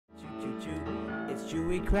It's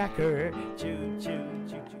chewy cracker. Chew, chew,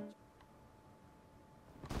 chew, chew.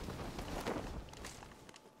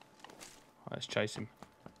 Let's chase him.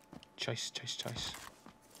 Chase, chase, chase.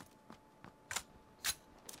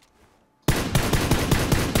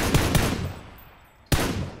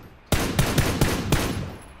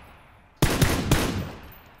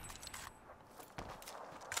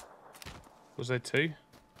 Was there two? Did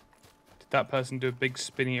that person do a big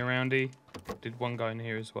spinny aroundy? Did one guy in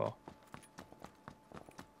here as well?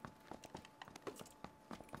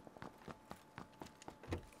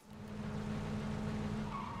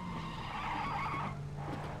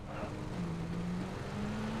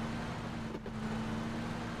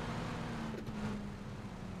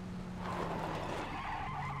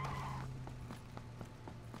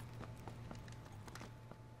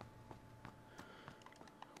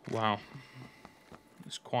 Wow.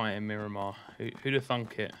 It's quiet in Miramar. Who'd have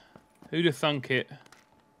thunk it? Who'd have thunk it?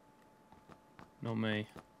 Not me.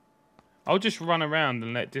 I'll just run around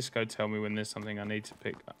and let Disco tell me when there's something I need to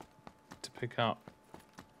pick up.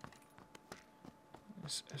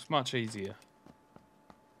 It's much easier.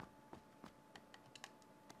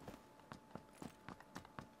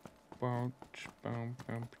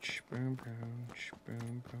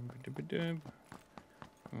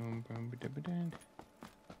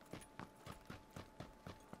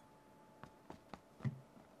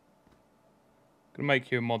 Gonna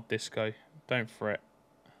make you a mod, Disco. Don't fret.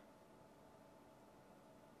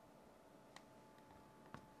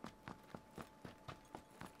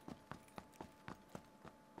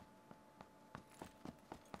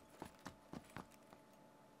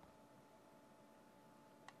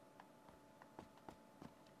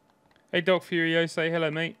 Hey, Doc Furio, say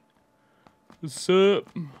hello, mate. What's up?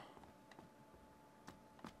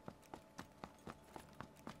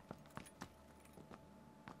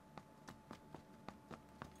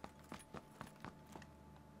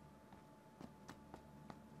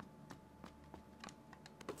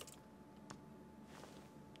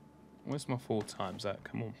 Where's my 4 times at?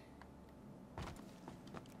 Come on.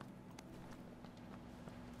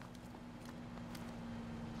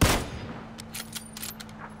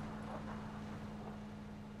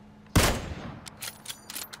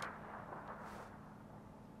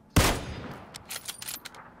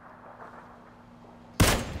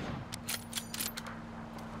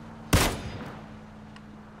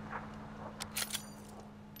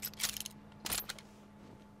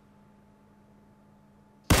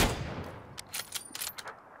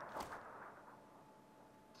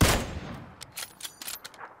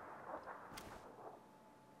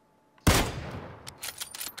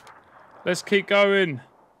 Let's keep going.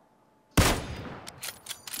 If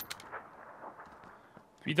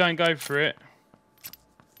you don't go for it,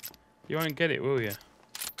 you won't get it, will you?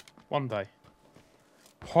 One day.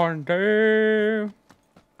 One day.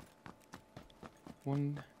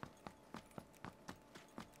 One.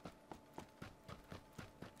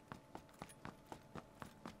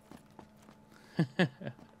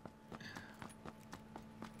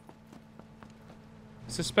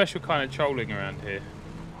 It's a special kind of trolling around here.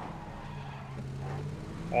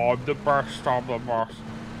 I'm the best of the best.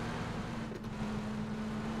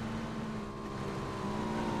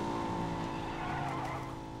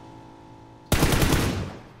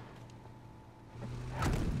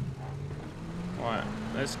 Right,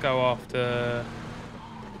 let's go after...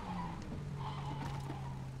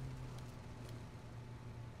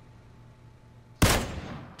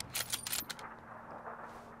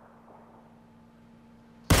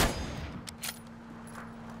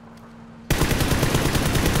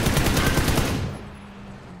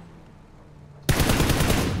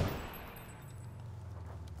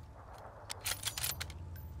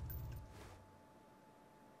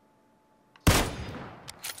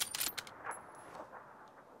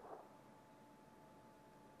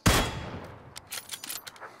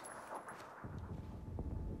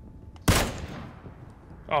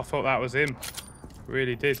 Oh, I thought that was him.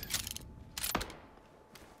 Really did.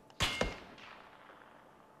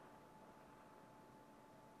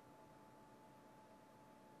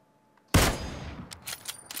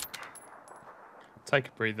 Take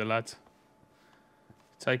a breather, lads.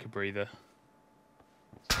 Take a breather.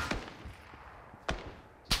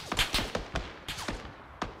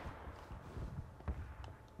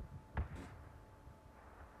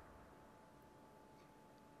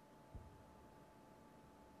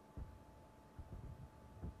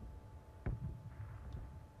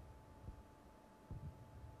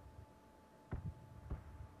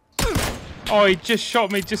 Oh, he just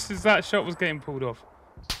shot me just as that shot was getting pulled off.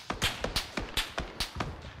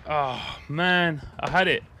 Oh, man. I had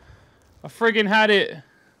it. I friggin' had it.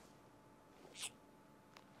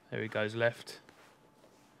 There he goes left.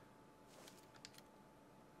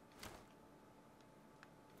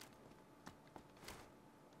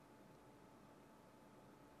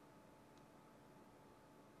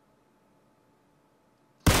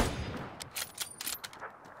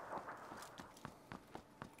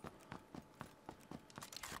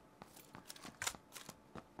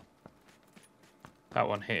 That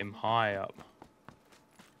one hit him high up.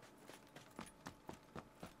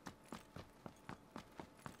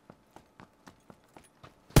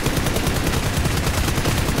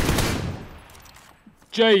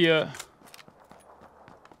 Jaya!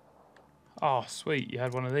 Oh, sweet, you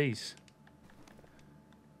had one of these.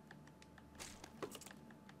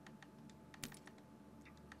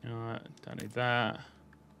 Alright, don't need that.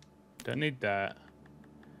 Don't need that.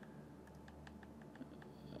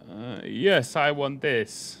 Yes, I want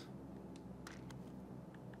this.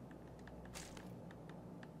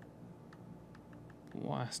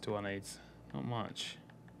 What else do I need? Not much.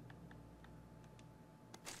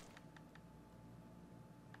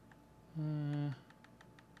 That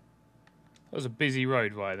was a busy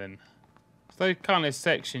road right then. So those kind of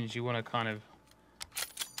sections you want to kind of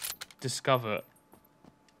discover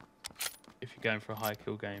if you're going for a high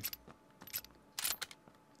kill game.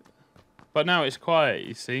 But now it's quiet,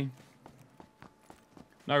 you see.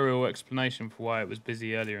 No real explanation for why it was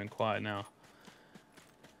busy earlier and quiet now.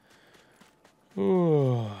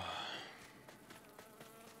 Ooh.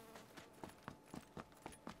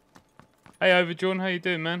 Hey Overdrawn, how you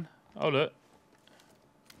doing, man? Oh look.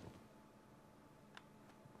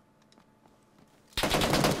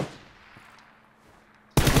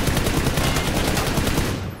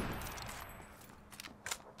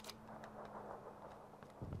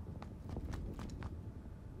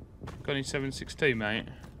 Got any 7.62, mate?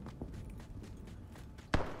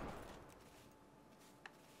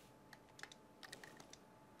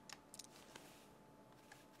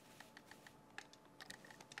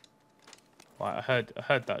 Right, I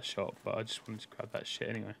heard that shot, but I just wanted to grab that shit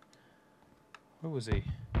anyway. Where was he?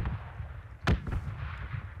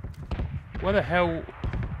 Where the hell?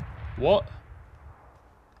 What?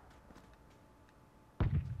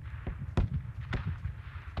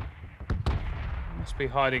 Must be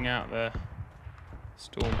hiding out there.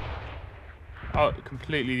 Storm. Oh,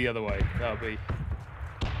 completely the other way. That'll be.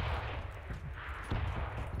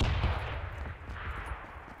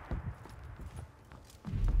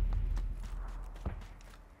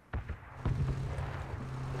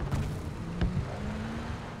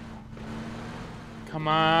 Come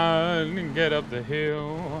on and get up the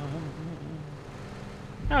hill.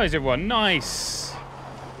 How is everyone? Nice.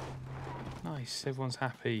 Nice. Everyone's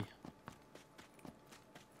happy.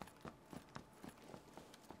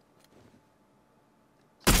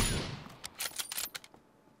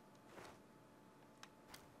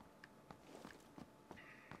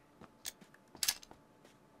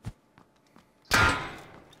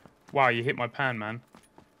 Wow, you hit my pan, man.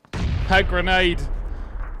 That grenade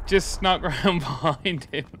just snuck round behind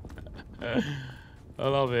him. I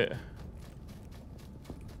love it.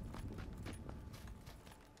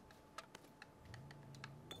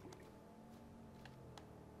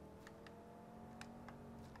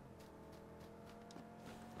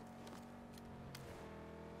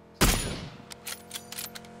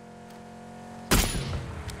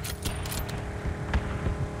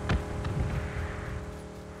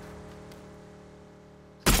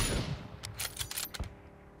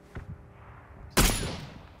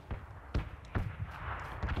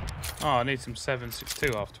 Oh, I need some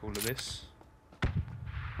 7.62 after all of this.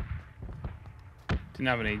 Didn't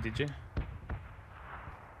have any, did you?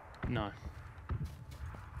 No.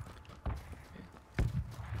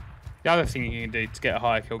 The other thing you can do to get a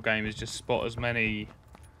higher kill game is just spot as many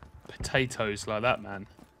potatoes like that, man.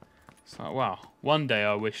 It's like, wow. One day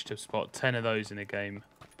I wish to spot 10 of those in a game,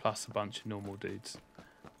 plus a bunch of normal dudes.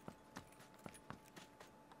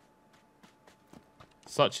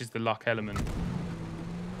 Such is the luck element.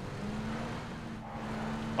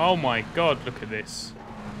 Oh my god, look at this.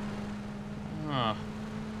 Ah.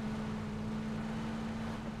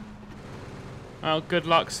 Well, good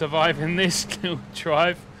luck surviving this little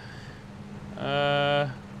drive.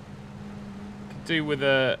 Could do with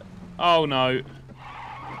a... Oh no.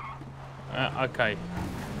 Okay.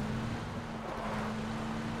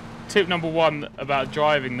 Tip number one about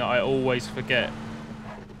driving that I always forget.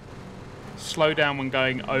 Slow down when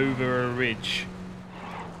going over a ridge.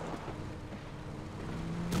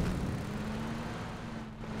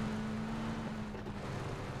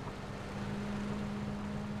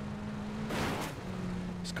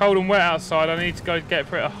 It's cold and wet outside. I need to go get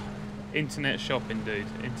for it. Oh, internet shopping, dude.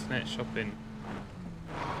 Internet shopping.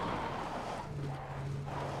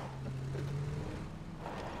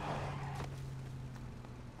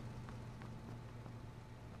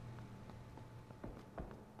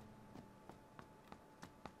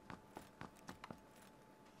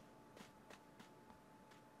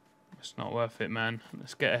 It's not worth it, man.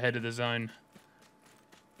 Let's get ahead of the zone.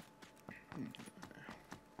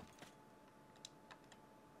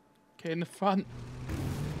 Get in the front.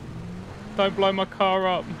 Don't blow my car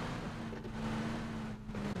up.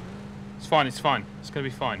 It's fine, it's fine. It's going to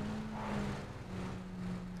be fine.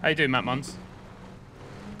 How you doing, Matt Munns?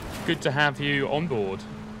 Good to have you on board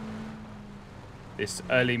this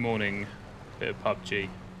early morning bit of PUBG.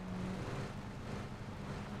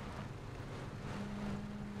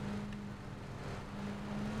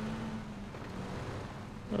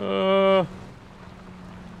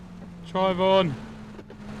 Drive on.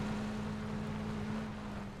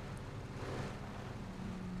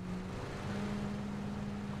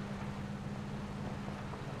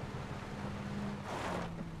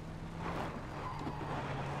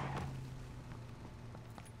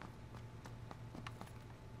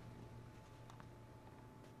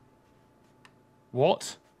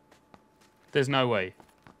 What? There's no way.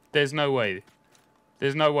 There's no way.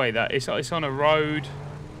 There's no way that it's on a road.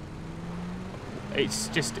 It's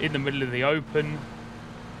just in the middle of the open.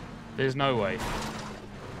 There's no way.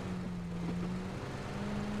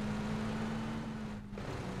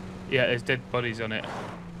 Yeah, there's dead bodies on it.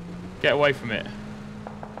 Get away from it.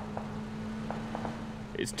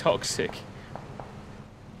 It's toxic.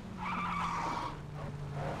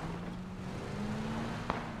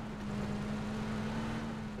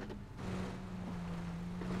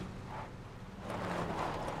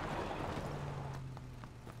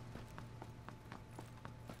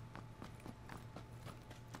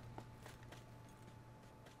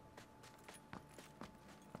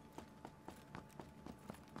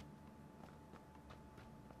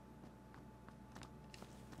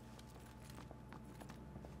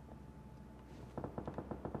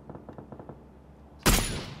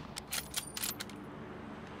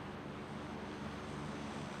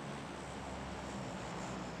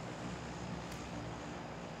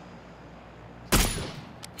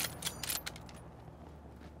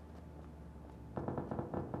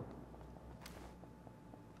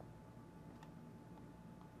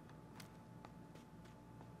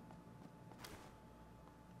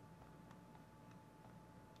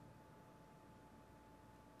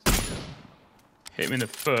 Hit him in the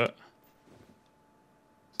foot.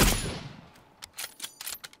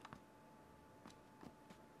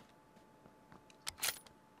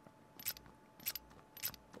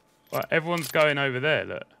 Right, everyone's going over there,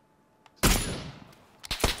 look.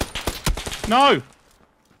 No!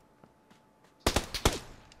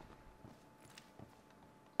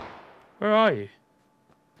 Where are you?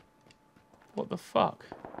 What the fuck?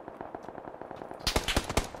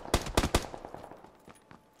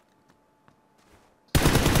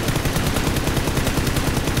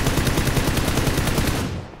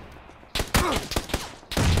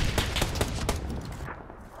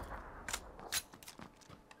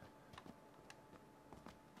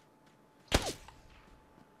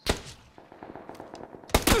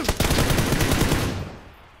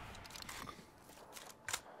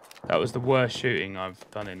 That was the worst shooting I've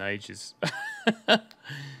done in ages. And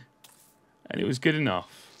it was good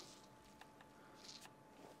enough.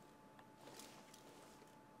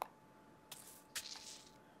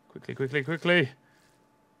 Quickly, quickly, quickly.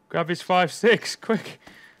 Grab his 5.6, quick.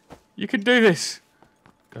 You can do this.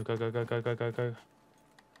 Go, go, go, go, go, go, go, go.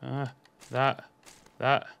 That.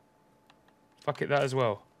 Fuck it, that as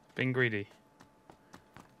well. Being greedy.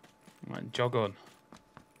 Right, jog on.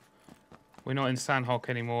 We're not in Sandhawk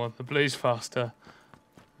anymore. The blue's faster.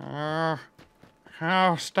 Oh,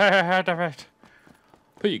 stay ahead of it.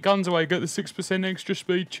 Put your guns away. Get the 6% extra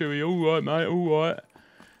speed, Chewy. All right, mate. All right.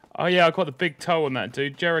 Oh, yeah, I got the big toe on that,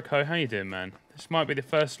 dude. Jericho, how you doing, man? This might be the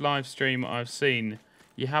first live stream I've seen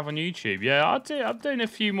you have on YouTube. Yeah, I'm doing a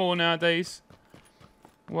few more nowadays.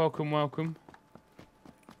 Welcome, welcome.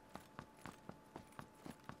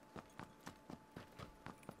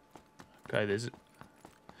 Okay, there's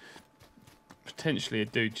potentially a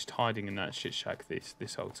dude just hiding in that shit shack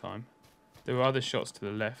this whole time. There were other shots to the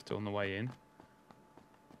left on the way in.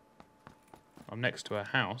 I'm next to a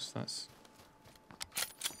house. That's...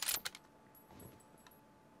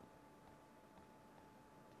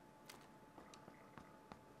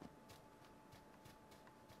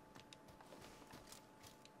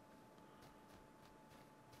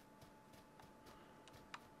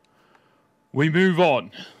 We move on.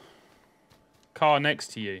 Car next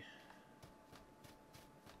to you.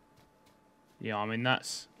 Yeah, I mean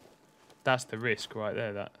that's the risk right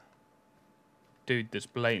there. That dude that's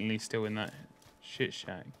blatantly still in that shit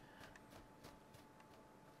shack.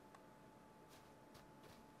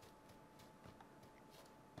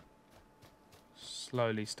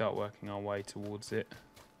 Slowly start working our way towards it.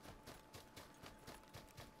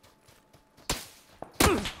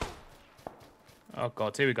 Oh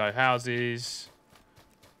god, here we go. Houses.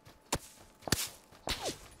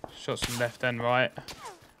 Shots from left and right.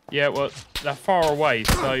 Yeah, well, they're far away,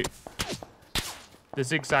 so the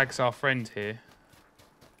zigzag's our friend here.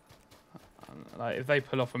 Like, if they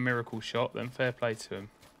pull off a miracle shot, then fair play to him.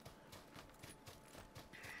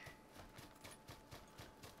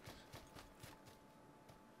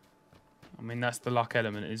 I mean, that's the luck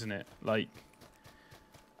element, isn't it? Like,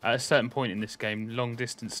 at a certain point in this game,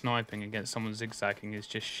 long-distance sniping against someone zigzagging is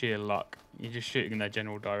just sheer luck. You're just shooting in their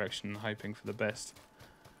general direction and hoping for the best.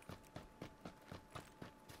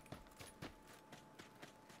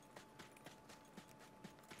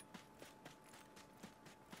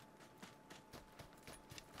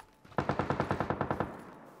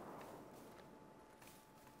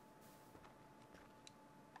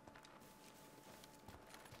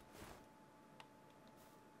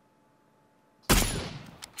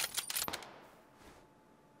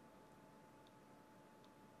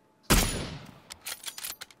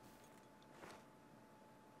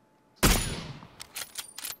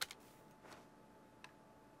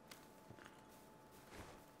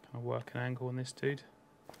 Can I work an angle on this dude?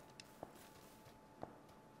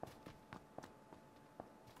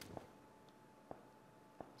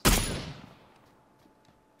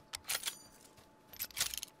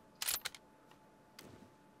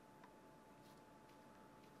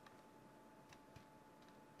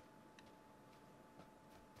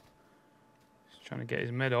 Just trying to get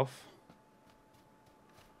his med off.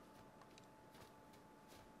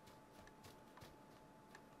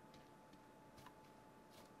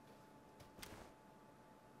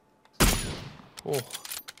 Oh.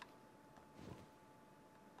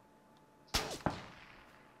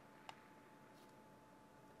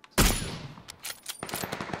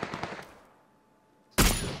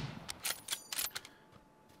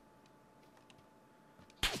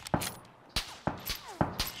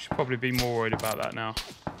 Should probably be more worried about that now.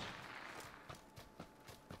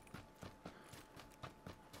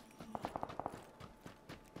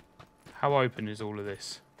 How open is all of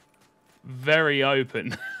this? Very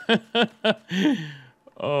open.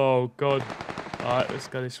 Oh god. Alright, let's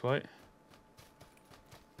go this way.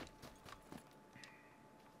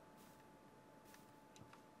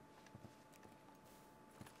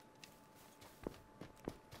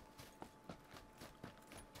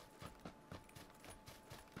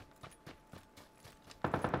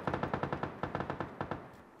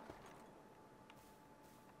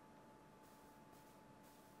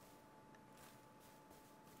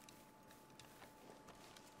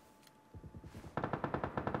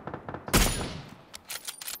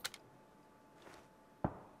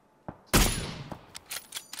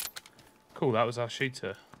 Cool, that was our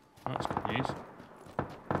shooter. That's good news.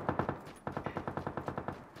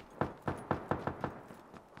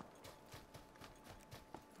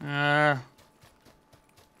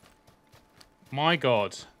 My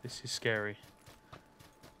god, this is scary.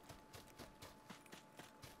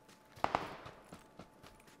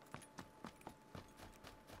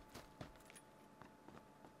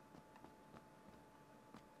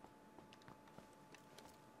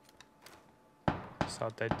 That's our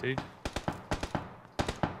dead dude.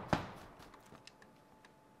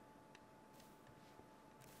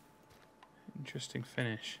 Interesting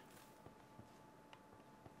finish.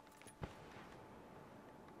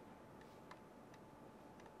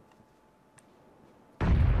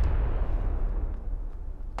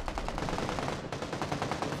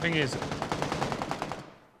 Thing is, if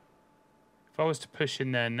I was to push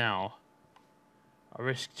in there now, I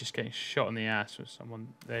risk just getting shot in the ass with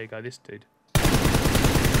someone. There you go, this dude.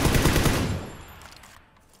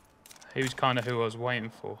 He was kind of who I was waiting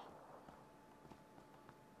for.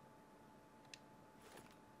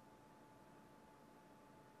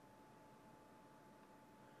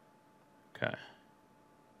 Okay.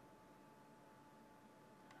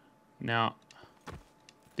 Now,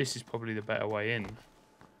 this is probably the better way in,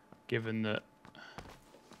 given that,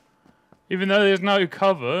 even though there's no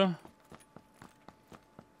cover,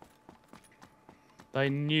 they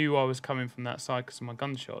knew I was coming from that side because of my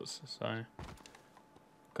gunshots, so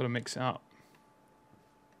got to mix it up.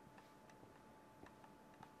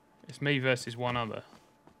 It's me versus one other.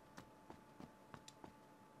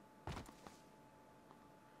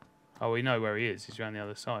 Oh, we know where he is. He's around the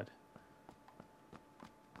other side.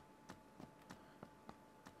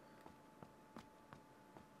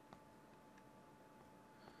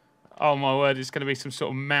 Oh my word, it's going to be some sort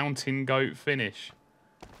of mountain goat finish.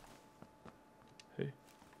 Who?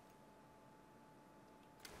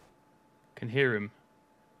 Can hear him.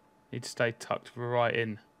 Need to stay tucked right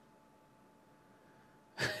in.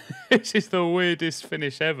 This is the weirdest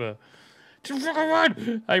finish ever. Just fucking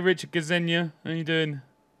run! Hey, Richard Gazenia, how you doing?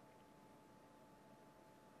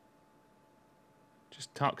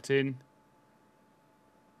 Just tucked in.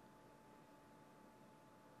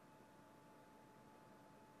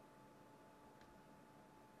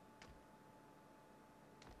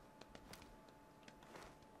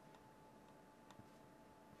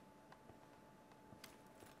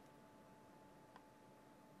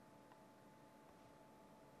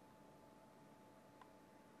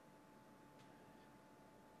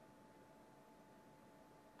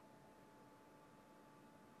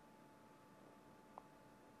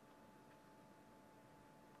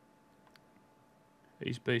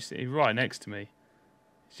 He's boosting. He's right next to me.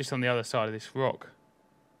 He's just on the other side of this rock.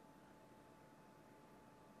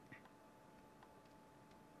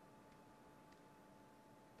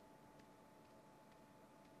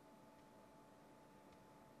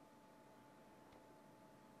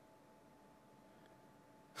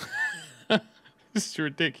 This is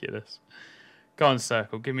ridiculous. Go on,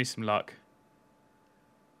 Circle. Give me some luck.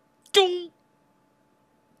 I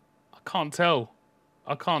can't tell.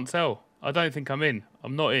 I can't tell. I don't think I'm in.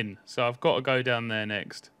 I'm not in. So I've got to go down there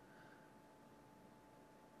next.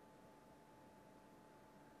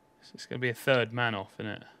 So it's going to be a third man off,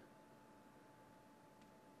 isn't it?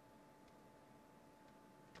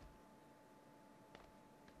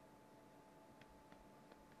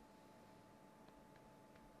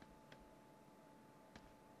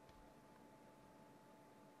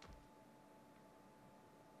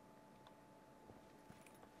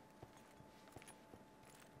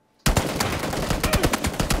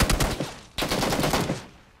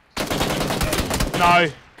 No,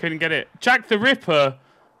 couldn't get it. Jack the Ripper.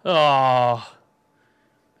 Oh,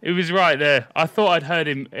 it was right there. I thought I'd heard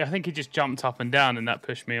him. I think he just jumped up and down and that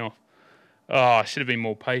pushed me off. Oh, I should have been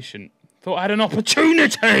more patient. Thought I had an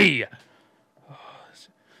opportunity. Oh,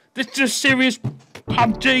 this is just serious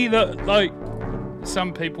PUBG that, like,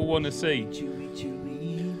 some people want to see.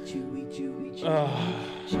 Oh.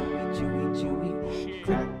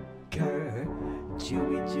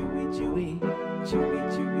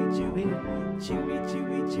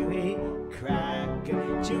 Chewy, cracker,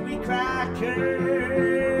 chewy cracker,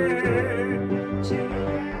 chewy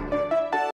cracker.